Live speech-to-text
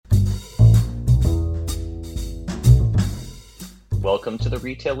Welcome to the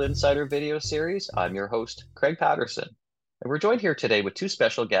Retail Insider video series. I'm your host, Craig Patterson, and we're joined here today with two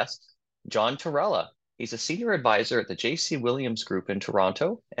special guests, John Torella. He's a senior advisor at the J.C. Williams Group in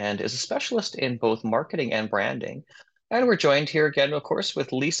Toronto and is a specialist in both marketing and branding. And we're joined here again, of course,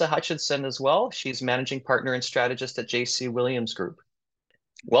 with Lisa Hutcheson as well. She's managing partner and strategist at J.C. Williams Group.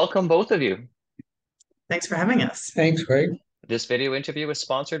 Welcome, both of you. Thanks for having us. Thanks, Craig. This video interview is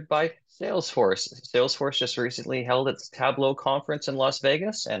sponsored by Salesforce. Salesforce just recently held its Tableau conference in Las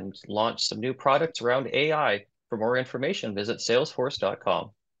Vegas and launched some new products around AI. For more information, visit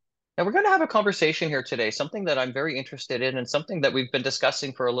salesforce.com. Now, we're going to have a conversation here today, something that I'm very interested in and something that we've been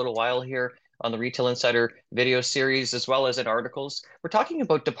discussing for a little while here on the Retail Insider video series, as well as in articles. We're talking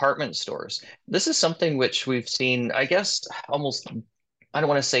about department stores. This is something which we've seen, I guess, almost, I don't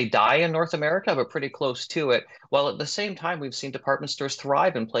want to say die in North America, but pretty close to it. While at the same time, we've seen department stores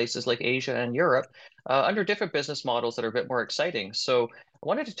thrive in places like Asia and Europe under different business models that are a bit more exciting. So I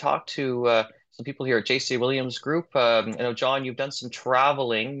wanted to talk to some people here at JC Williams Group. John, you've done some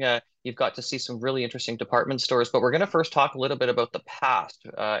traveling. You've got to see some really interesting department stores, but we're going to first talk a little bit about the past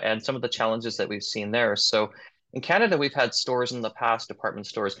and some of the challenges that we've seen there. So in Canada, we've had stores in the past, department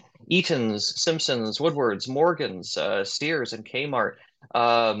stores, Eaton's, Simpsons, Woodward's, Morgan's, Steers, and Kmart.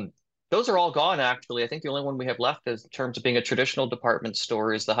 Those are all gone, actually. I think the only one we have left in terms of being a traditional department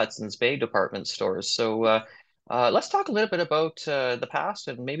store is the Hudson's Bay department stores. So let's talk a little bit about the past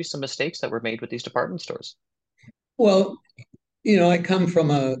and maybe some mistakes that were made with these department stores. Well, I come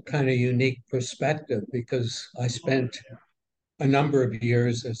from a kind of unique perspective because I spent a number of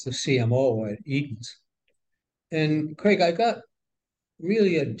years as the CMO at Eaton's. And Craig, I got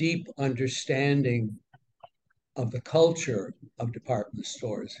really a deep understanding of the culture of department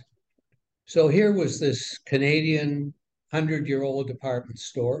stores. So here was this Canadian 100-year-old department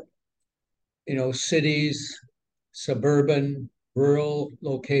store, cities, suburban, rural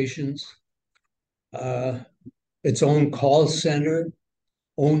locations, uh, its own call center,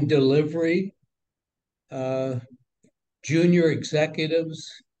 own delivery, uh, junior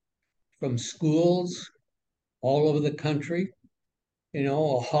executives from schools all over the country,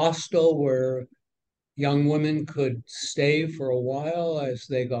 a hostel where young women could stay for a while as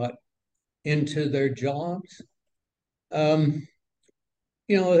they got into their jobs. Um,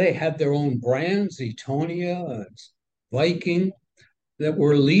 they had their own brands, Etonia, Viking, that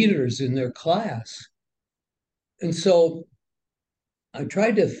were leaders in their class. And so I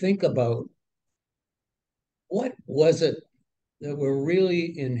tried to think about what was it that were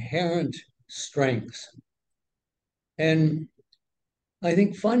really inherent strengths. And I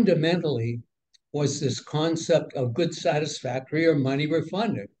think fundamentally was this concept of good satisfactory or money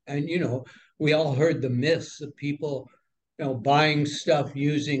refunded. And, we all heard the myths of people, buying stuff,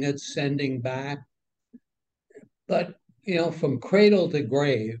 using it, sending back. But, from cradle to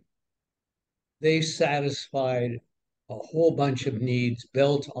grave, they satisfied a whole bunch of needs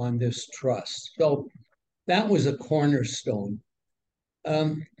built on this trust. So that was a cornerstone.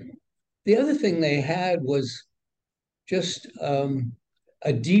 Um, the other thing they had was just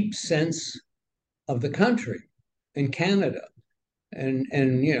a deep sense of the country in Canada. And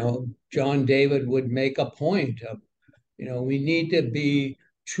John David would make a point of, we need to be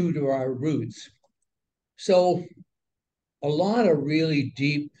true to our roots. So a lot of really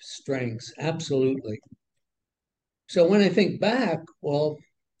deep strengths, absolutely. So when I think back, well,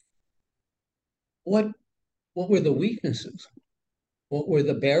 what what were the weaknesses? What were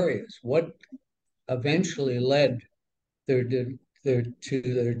the barriers? What eventually led their, their to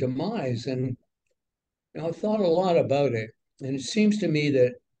their demise? And I've thought a lot about it, and it seems to me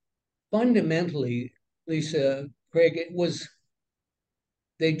that fundamentally, Lisa, Craig, it was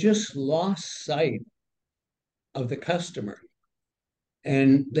they just lost sight of the customer,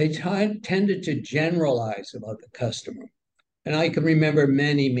 and they tended to generalize about the customer. And I can remember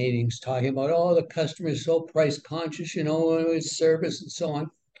many meetings talking about, oh, the customer is so price conscious, his service and so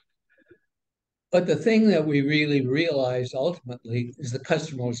on. But the thing that we really realized ultimately is the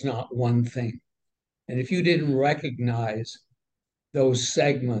customer was not one thing. And if you didn't recognize those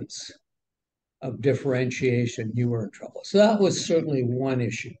segments of differentiation, you were in trouble. So that was certainly one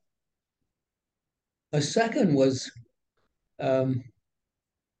issue. A second was um,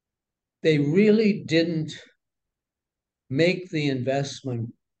 they really didn't make the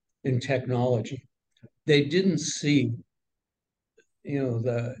investment in technology. They didn't see,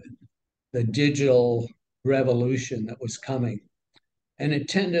 the digital revolution that was coming, and it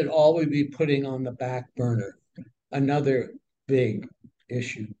tended to always be putting on the back burner. Another big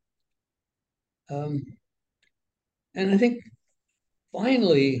issue. Um, and I think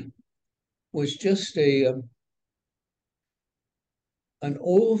finally was just an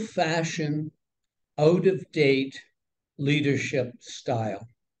old-fashioned, out-of-date leadership style.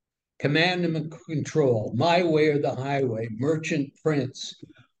 Command and control, my way or the highway, merchant prince,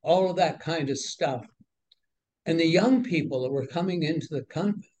 all of that kind of stuff. And the young people that were coming into the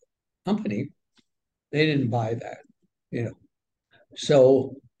company, they didn't buy that, you know.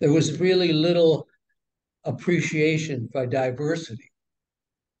 So there was really little appreciation for diversity,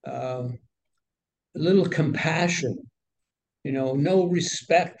 little compassion, no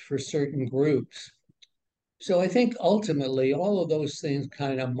respect for certain groups. So I think ultimately all of those things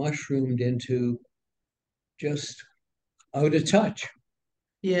kind of mushroomed into just out of touch.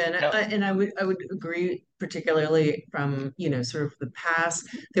 Yeah, and Now, I would agree, particularly from, sort of the past.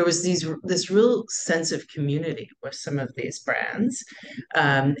 There was this real sense of community with some of these brands,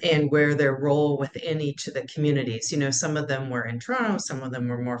 and where their role within each of the communities. Some of them were in Toronto, some of them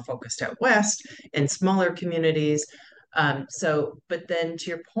were more focused out west in smaller communities. But then to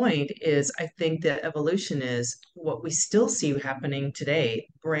your point is, I think that evolution is what we still see happening today.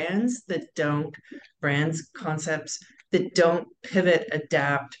 Brands, concepts that don't pivot,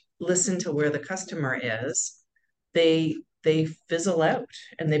 adapt, listen to where the customer is, they fizzle out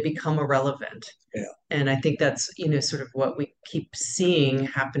and they become irrelevant. Yeah. And I think that's, sort of what we keep seeing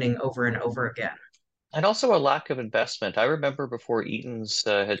happening over and over again. and also a lack of investment. I remember before Eaton's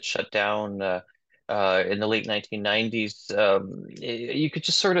had shut down in the late 1990s, you could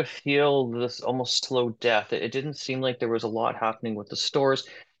just sort of feel this almost slow death. It didn't seem like there was a lot happening with the stores.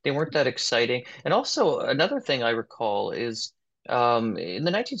 They weren't that exciting. And also, another thing I recall is in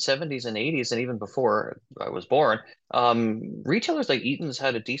the 1970s and 80s, and even before I was born, retailers like Eaton's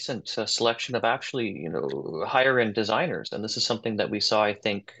had a decent selection of actually, higher end designers. And this is something that we saw, I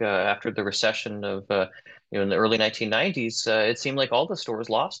think, after the recession of, in the early 1990s. It seemed like all the stores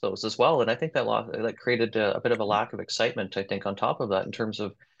lost those as well. And I think that created a bit of a lack of excitement, I think, on top of that in terms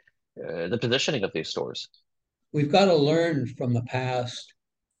of the positioning of these stores. We've got to learn from the past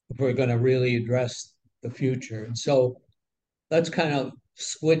if we're going to really address the future. And so let's kind of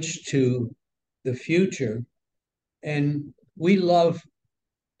switch to the future. And we love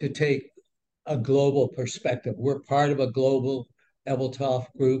to take a global perspective. We're part of a global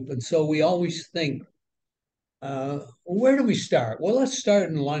Ebeltoft group. And so we always think, where do we start? Well, let's start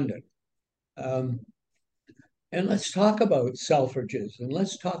in London. Um, and let's talk about Selfridges and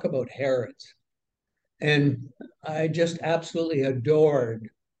let's talk about Harrods. And I just absolutely adored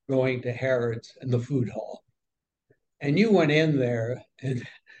going to Harrods and the food hall. And you went in there, and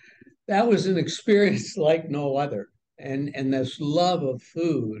that was an experience like no other. And this love of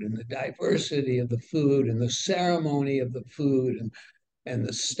food and the diversity of the food and the ceremony of the food and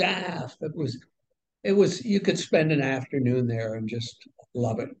the staff. It was you could spend an afternoon there and just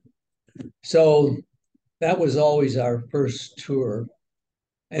love it. So that was always our first tour.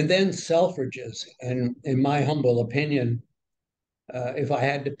 And then Selfridges. And in my humble opinion, if I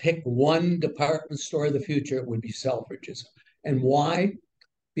had to pick one department store of the future, it would be Selfridges. And why?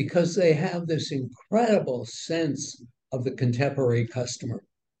 Because they have this incredible sense of the contemporary customer.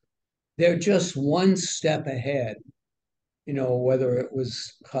 They're just one step ahead, whether it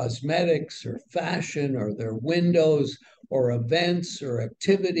was cosmetics or fashion or their windows or events or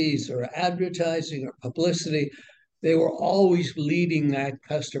activities or advertising or publicity. They were always leading that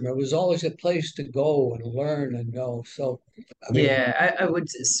customer. It was always a place to go and learn and know. So, I mean, Yeah, I would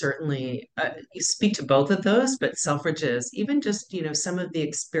certainly speak to both of those, but Selfridges, even just, some of the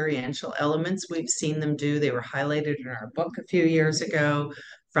experiential elements we've seen them do, they were highlighted in our book a few years ago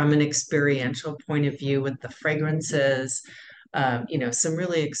from an experiential point of view with the fragrances, some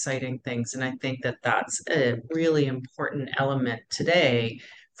really exciting things. And I think that that's a really important element today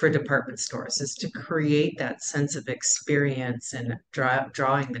for department stores is to create that sense of experience and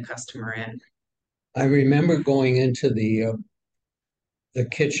drawing the customer in. I remember going into the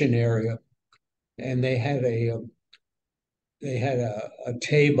kitchen area, and they had a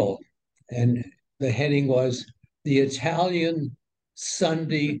table, and the heading was the Italian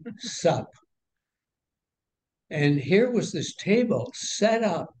Sunday Sup. And here was this table set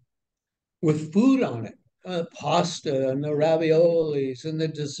up with food on it, pasta and the raviolis and the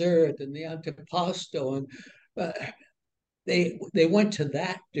dessert and the antipasto, and uh, they went to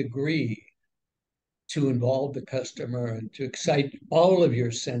that degree to involve the customer and to excite all of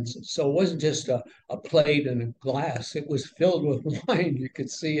your senses. So it wasn't just a plate and a glass, it was filled with wine. You could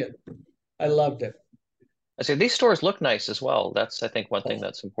see it. I loved it. I say these stores look nice as well. That's, I think, one thing Oh,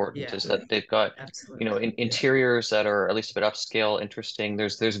 that's important Yeah, is that they've got, absolutely. yeah, interiors that are at least a bit upscale, interesting.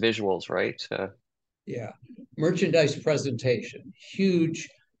 There's visuals, right? yeah. Merchandise presentation, huge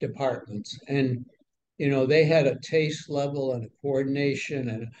departments. And, They had a taste level and a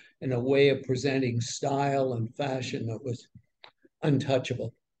coordination and a way of presenting style and fashion that was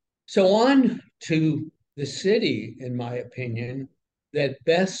untouchable. So on to the city, in my opinion, that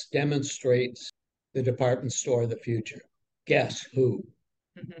best demonstrates the department store of the future. Guess who?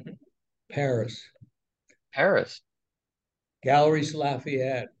 Paris. Paris. Galeries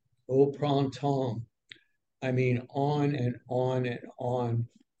Lafayette, Au Printemps. I mean, on and on and on.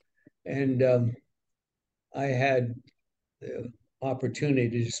 And I had the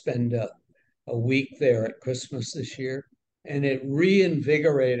opportunity to spend a week there at Christmas this year, and it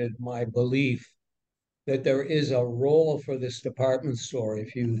reinvigorated my belief that there is a role for this department store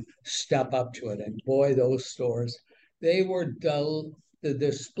if you step up to it. And boy, those stores, they were dull. The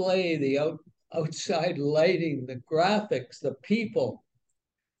display, outside lighting, the graphics, the people,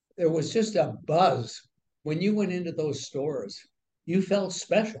 there was just a buzz when you went into those stores. You felt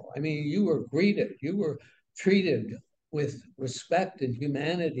special. I mean, you were greeted, you were treated with respect and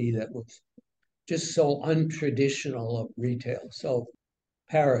humanity that was just so untraditional of retail. So,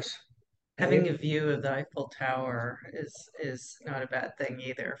 Paris. Having a view of the Eiffel Tower is not a bad thing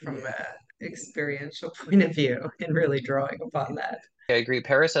either from Yeah. a experiential point of view, and really drawing upon that. I agree.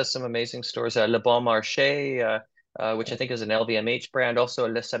 Paris has some amazing stores. Le Bon Marché, which I think is an LVMH brand. Also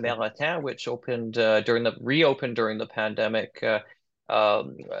Le Samaritain, which reopened during the pandemic.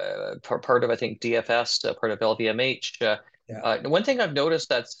 Part of I think DFS, part of LVMH. Yeah. One thing I've noticed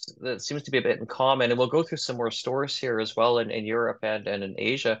that seems to be a bit in common, and we'll go through some more stores here as well in Europe and in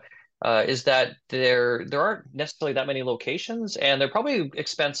Asia, is that there aren't necessarily that many locations, and they're probably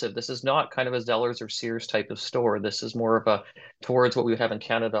expensive. This is not kind of a Zellers or Sears type of store. This is more of a towards what we would have in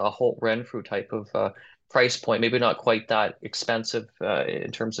Canada, a Holt Renfrew type of price point. Maybe not quite that expensive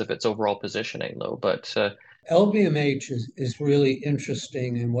in terms of its overall positioning, though. But LVMH is really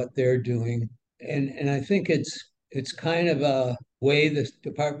interesting in what they're doing. And I think it's kind of a way the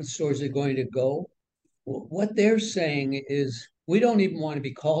department stores are going to go. What they're saying is we don't even want to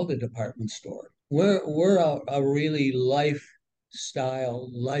be called a department store. We're a really lifestyle,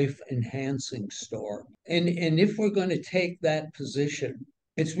 life enhancing store. And if we're going to take that position,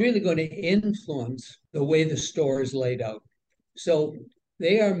 it's really going to influence the way the store is laid out. So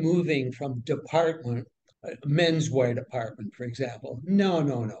they are moving from department, menswear department, for example. No,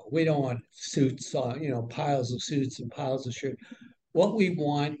 no, no. We don't want suits on, piles of suits and piles of shirts. What we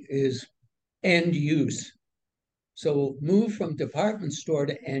want is end use. So move from department store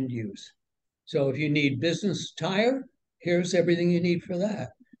to end use. So if you need business tire, here's everything you need for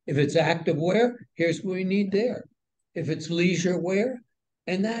that. If it's active wear, here's what we need there. If it's leisure wear,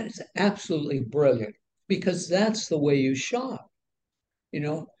 and that is absolutely brilliant because that's the way you shop. You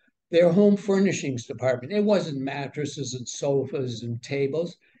know, their home furnishings department, it wasn't mattresses and sofas and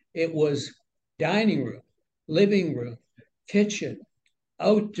tables. It was dining room, living room, kitchen,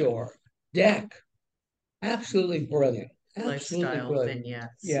 outdoor, deck. Absolutely brilliant. Absolutely Lifestyle brilliant.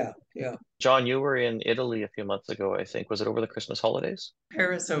 vignettes. Yeah, yeah. John, you were in Italy a few months ago, I think. Was it over the Christmas holidays?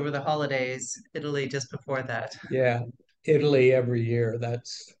 Paris over the holidays, Italy just before that. Yeah. Italy every year.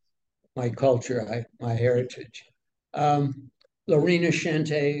 That's my culture, my heritage. La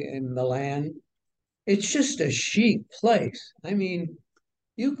Rinascente in Milan. It's just a chic place. I mean,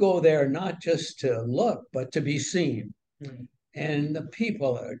 you go there not just to look, but to be seen. Mm. And the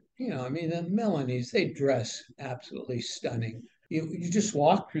people are, I mean, the Milanese, they dress absolutely stunning. You just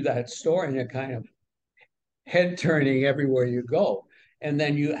walk through that store and you're kind of head turning everywhere you go. And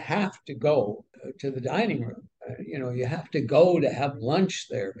then you have to go to the dining room. You have to go to have lunch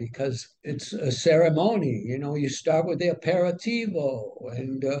there because it's a ceremony. You start with the aperitivo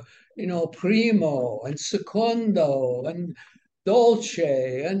and, primo and secondo and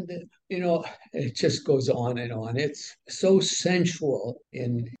dolce. And, it just goes on and on. It's so sensual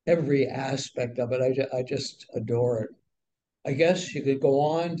in every aspect of it. I just adore it. I guess you could go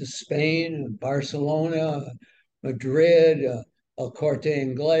on to Spain, Barcelona, Madrid, El Corte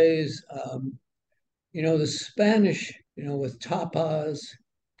Inglés. The Spanish, with tapas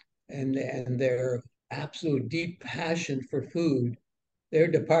and their absolute deep passion for food, their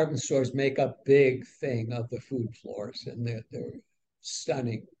department stores make a big thing of the food floors, and they're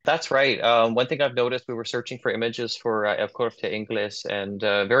stunning. That's right. One thing I've noticed, we were searching for images for El Corte Inglés, and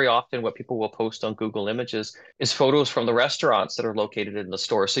very often what people will post on Google Images is photos from the restaurants that are located in the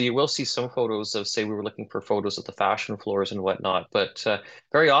store. So you will see some photos of, say, we were looking for photos of the fashion floors and whatnot, but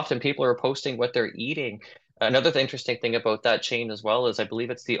very often people are posting what they're eating. Another interesting thing about that chain as well is I believe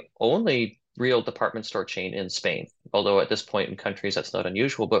it's the only real department store chain in Spain, although at this point in countries that's not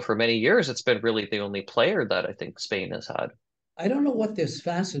unusual, but for many years it's been really the only player that I think Spain has had. I don't know what this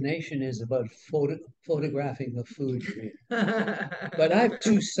fascination is about photographing the food for you. But I have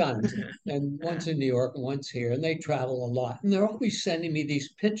two sons, and one's in New York and one's here, and they travel a lot. And they're always sending me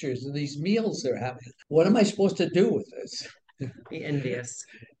these pictures of these meals they're having. What am I supposed to do with this? Be envious.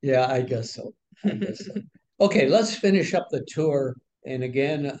 Yeah, I guess so. I guess so. Okay, let's finish up the tour. And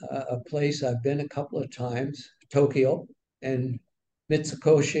again, a place I've been a couple of times, Tokyo and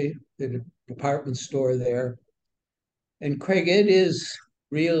Mitsukoshi, the department store there. And Craig, it is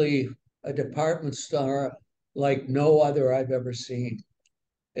really a department store like no other I've ever seen.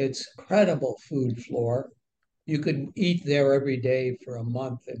 It's incredible food floor. You could eat there every day for a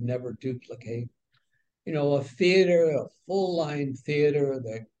month and never duplicate. You know, a theater, a full line theater,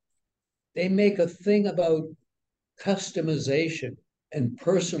 they make a thing about customization and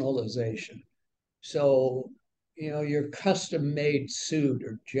personalization. So, you know, your custom made suit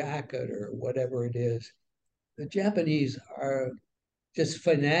or jacket or whatever it is, the Japanese are just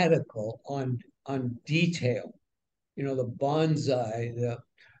fanatical on detail. You know, the bonsai, the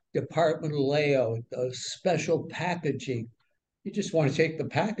departmental layout, the special packaging. You just want to take the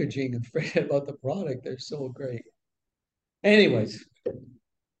packaging and forget about the product. They're so great. Anyways,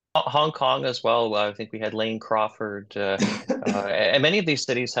 Hong Kong as well. I think we had Lane Crawford, and many of these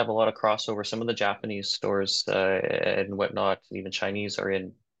cities have a lot of crossover. Some of the Japanese stores and whatnot, even Chinese, are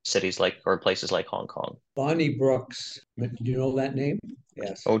in cities like or places like Hong Kong. Bonnie Brooks, do you know that name?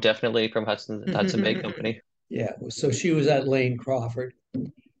 Yes. Oh, definitely from Hudson Bay Company. Yeah. So she was at Lane Crawford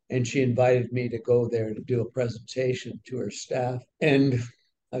and she invited me to go there to do a presentation to her staff. And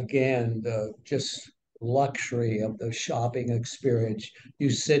again, the just luxury of the shopping experience. You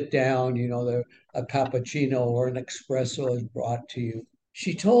sit down, you know, a cappuccino or an espresso is brought to you.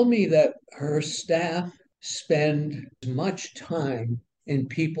 She told me that her staff spend as much time in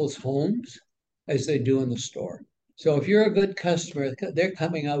people's homes as they do in the store. So if you're a good customer, they're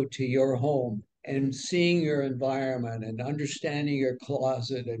coming out to your home and seeing your environment and understanding your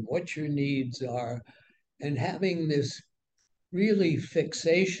closet and what your needs are and having this really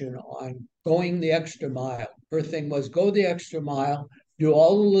fixation on going the extra mile. Her thing was go the extra mile, do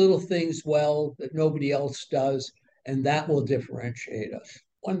all the little things well that nobody else does, and that will differentiate us.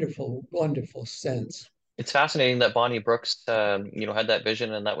 Wonderful, wonderful sense. It's fascinating that Bonnie Brooks, had that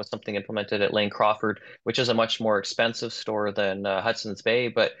vision, and that was something implemented at Lane Crawford, which is a much more expensive store than Hudson's Bay.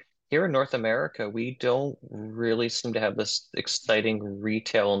 But here in North America, we don't really seem to have this exciting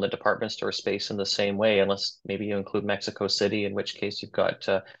retail in the department store space in the same way, unless maybe you include Mexico City, in which case you've got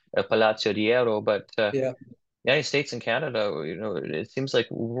El Palacio de Hierro. But Yeah. United States and Canada, it seems like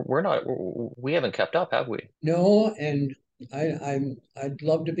we haven't kept up, have we? No, and I'd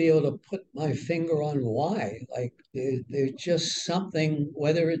love to be able to put my finger on why. Like there's just something,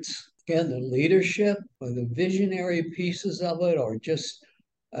 whether it's again the leadership or the visionary pieces of it, or just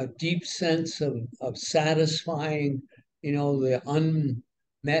a deep sense of satisfying, you know, the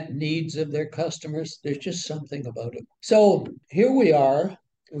unmet needs of their customers. There's just something about it. So here we are.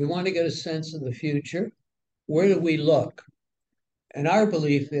 We want to get a sense of the future. Where do we look? And our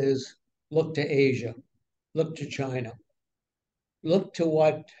belief is look to Asia, look to China, look to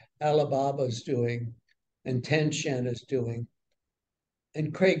what Alibaba is doing and Tencent is doing.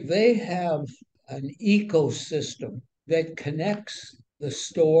 And Craig, they have an ecosystem that connects the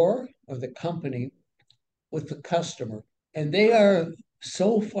store or the company with the customer. And they are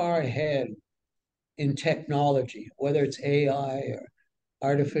so far ahead in technology, whether it's AI or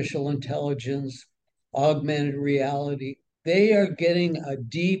artificial intelligence, augmented reality. They are getting a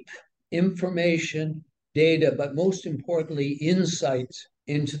deep information, data, but most importantly, insights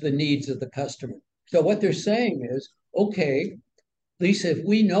into the needs of the customer. So what they're saying is, okay, Lisa, if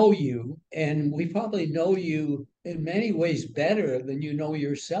we know you, and we probably know you in many ways better than you know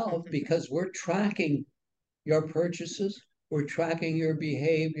yourself, because we're tracking your purchases, we're tracking your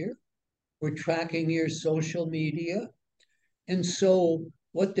behavior, we're tracking your social media. And so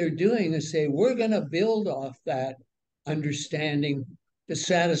what they're doing is say, we're going to build off that understanding to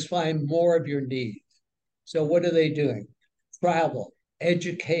satisfy more of your needs. So what are they doing? Travel,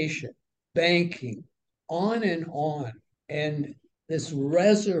 education, banking, on and on. And this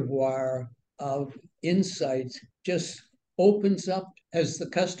reservoir of insights just opens up as the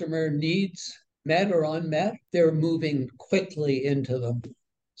customer needs met or unmet. They're moving quickly into them.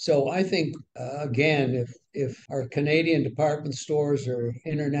 So I think again, if our Canadian department stores or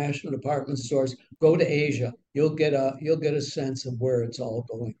international department stores go to Asia, you'll get a sense of where it's all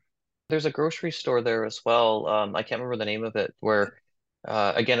going. There's a grocery store there as well. I can't remember the name of it, where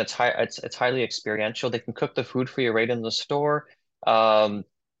again it's highly experiential. They can cook the food for you right in the store. Um,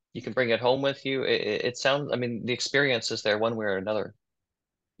 You can bring it home with you. It sounds, I mean, the experience is there one way or another.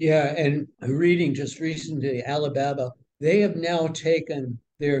 Yeah, and reading just recently, Alibaba, they have now taken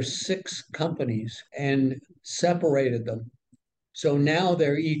their 6 companies and separated them. So now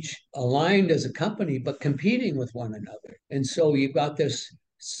they're each aligned as a company, but competing with one another. And so you've got this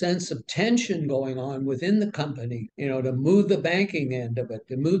sense of tension going on within the company, to move the banking end of it,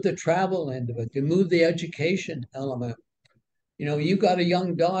 to move the travel end of it, to move the education element. You got a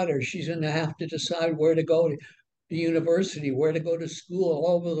young daughter, she's going to have to decide where to go to university, where to go to school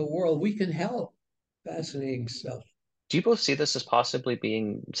all over the world. We can help. Fascinating stuff. Do you both see this as possibly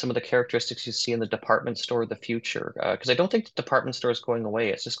being some of the characteristics you see in the department store of the future? Because I don't think the department store is going away.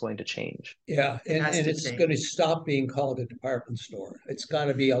 It's just going to change. Yeah, It has and to it's change. going to stop being called a department store. It's got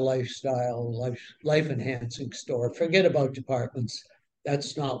to be a lifestyle, life enhancing store. Forget about departments.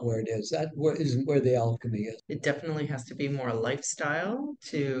 That's not where it is. Isn't where the alchemy is. It definitely has to be more lifestyle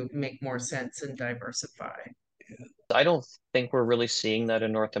to make more sense and diversify. I don't think we're really seeing that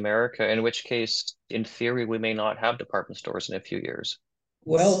in North America, in which case, in theory, we may not have department stores in a few years.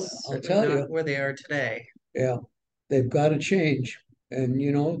 Well, I'll Certainly tell you, not where they are today. yeah, they've got to change. And,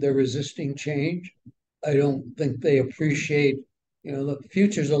 they're resisting change. I don't think they appreciate, the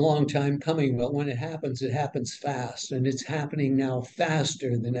future's a long time coming, but when it happens fast. And it's happening now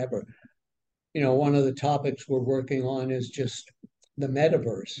faster than ever. One of the topics we're working on is just the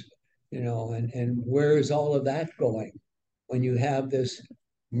metaverse, and where is all of that going when you have this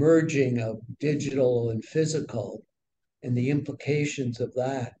merging of digital and physical and the implications of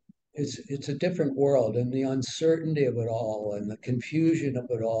that. It's a different world, and the uncertainty of it all and the confusion of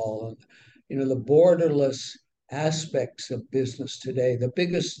it all, and the borderless aspects of business today, the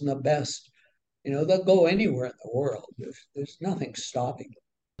biggest and the best, they'll go anywhere in the world. There's nothing stopping them.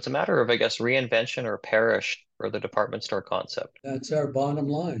 It's a matter of, I guess, reinvention or perish for the department store concept. That's our bottom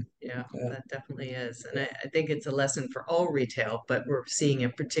line. Yeah, Yeah. that definitely is. And I think it's a lesson for all retail, but we're seeing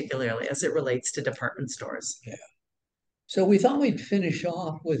it particularly as it relates to department stores. Yeah. So we thought we'd finish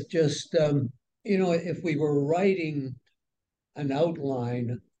off with just, if we were writing an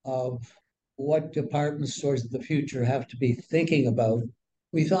outline of what department stores of the future have to be thinking about,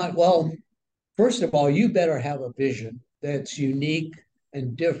 we thought, well, first of all, you better have a vision that's unique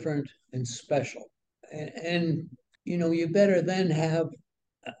and different and special. And you better then have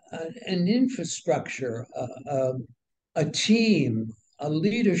an infrastructure, a team, a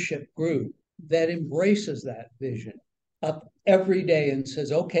leadership group that embraces that vision up every day and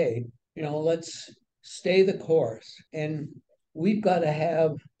says, okay, let's stay the course. And we've got to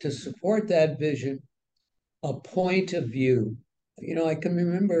have, to support that vision, a point of view. I can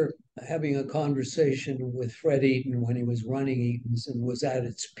remember having a conversation with Fred Eaton when he was running Eaton's and was at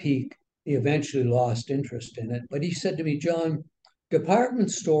its peak. He eventually lost interest in it. But he said to me, John,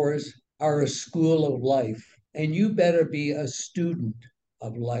 department stores are a school of life, and you better be a student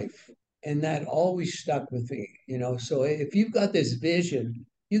of life. And that always stuck with me, So if you've got this vision,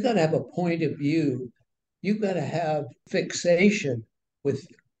 you've got to have a point of view. You've got to have fixation with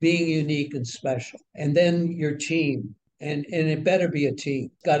being unique and special. And then your team. And it better be a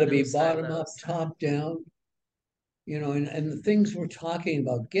team. It's got to be bottom up, top down. And the things we're talking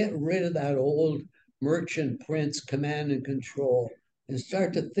about, get rid of that old merchant prince command and control and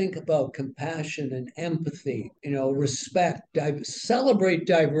start to think about compassion and empathy, respect, celebrate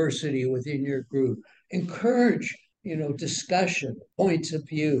diversity within your group, encourage, discussion, points of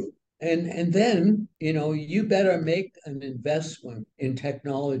view. And then, you better make an investment in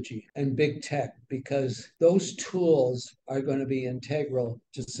technology and big tech because those tools are going to be integral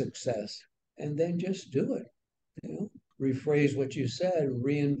to success. And then just do it. Rephrase what you said,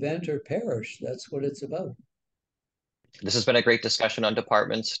 reinvent or perish. That's what it's about. This has been a great discussion on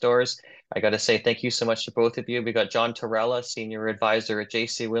department stores. I got to say thank you so much to both of you. We got John Torella, Senior Advisor at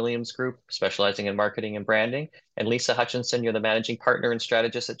JC Williams Group, specializing in marketing and branding, and Lisa Hutcheson, you're the Managing Partner and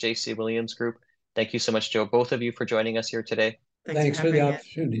Strategist at JC Williams Group. Thank you so much, Joe, both of you for joining us here today. Thanks for the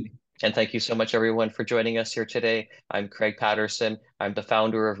opportunity. And thank you so much, everyone, for joining us here today. I'm Craig Patterson. I'm the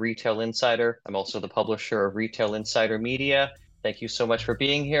founder of Retail Insider. I'm also the publisher of Retail Insider Media. Thank you so much for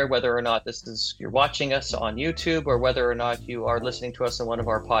being here, whether or not you're watching us on YouTube or whether or not you are listening to us on one of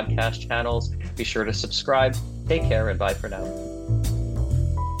our podcast channels. Be sure to subscribe. Take care and bye for now.